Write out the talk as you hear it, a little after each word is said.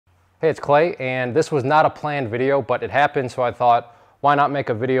Hey, it's Clay, and this was not a planned video, but it happened, so I thought, why not make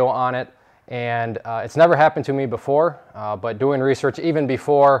a video on it? And it's never happened to me before, but doing research even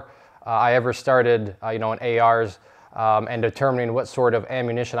before I ever started, in ARs and determining what sort of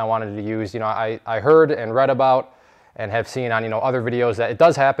ammunition I wanted to use. I heard and read about and have seen on, other videos that it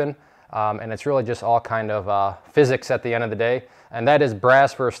does happen, and it's really just all kind of physics at the end of the day, and that is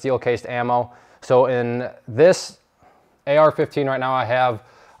brass versus steel-cased ammo. So in this AR-15 right now, I have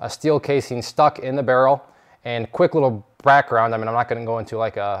a steel casing stuck in the barrel. And quick little background, I'm not going to go into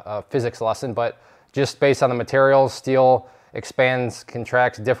like a physics lesson, but just based on the materials, steel expands,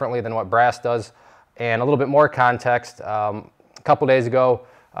 contracts differently than what brass does. And a little bit more context, a couple days ago,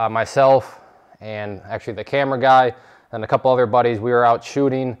 myself and actually the camera guy and a couple other buddies, we were out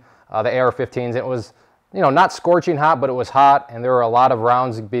shooting the AR-15s. It was, not scorching hot, but it was hot, and there were a lot of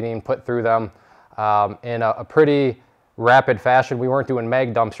rounds being put through them in a pretty rapid fashion. We weren't doing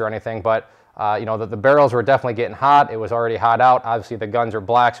mag dumps or anything, but the barrels were definitely getting hot. It was already hot out. Obviously the guns are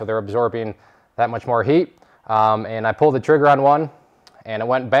black, so they're absorbing that much more heat. And I pulled the trigger on one and it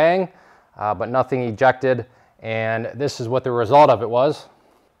went bang, but nothing ejected. And this is what the result of it was.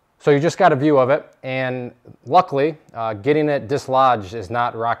 So you just got a view of it, and luckily getting it dislodged is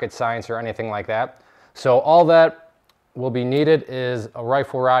not rocket science or anything like that. So all that will be needed is a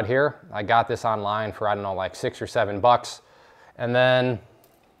rifle rod here. I got this online for, I don't know, like $6 or $7. And then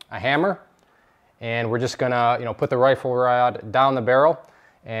a hammer. And we're just gonna, put the rifle rod down the barrel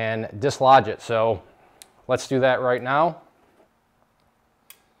and dislodge it. So let's do that right now.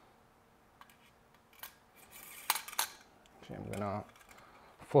 Okay, I'm gonna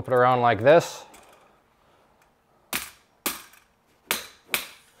flip it around like this.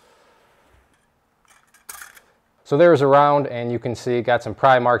 So there's a round, and you can see got some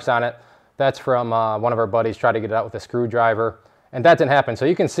pry marks on it. That's from one of our buddies tried to get it out with a screwdriver, and that didn't happen. So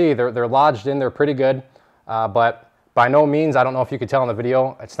you can see they're lodged in there pretty good, but by no means, I don't know if you could tell in the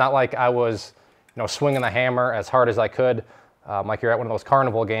video, it's not like I was swinging the hammer as hard as I could, like you're at one of those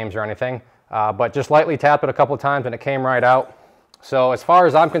carnival games or anything, but just lightly tapped it a couple of times and it came right out. So as far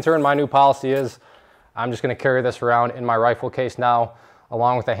as I'm concerned, my new policy is I'm just going to carry this around in my rifle case now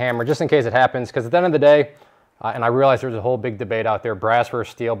along with the hammer, just in case it happens, because at the end of the day, and I realize there's a whole big debate out there, brass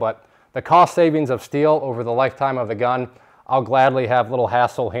versus steel, but the cost savings of steel over the lifetime of the gun, I'll gladly have a little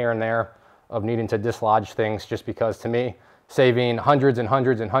hassle here and there of needing to dislodge things, just because to me, saving hundreds and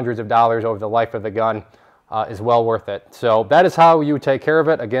hundreds and hundreds of dollars over the life of the gun is well worth it. So that is how you take care of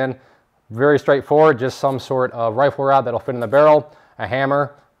it. Again, very straightforward, just some sort of rifle rod that'll fit in the barrel, a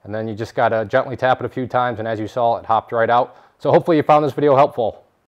hammer, and then you just gotta gently tap it a few times, and as you saw, it hopped right out. So hopefully you found this video helpful.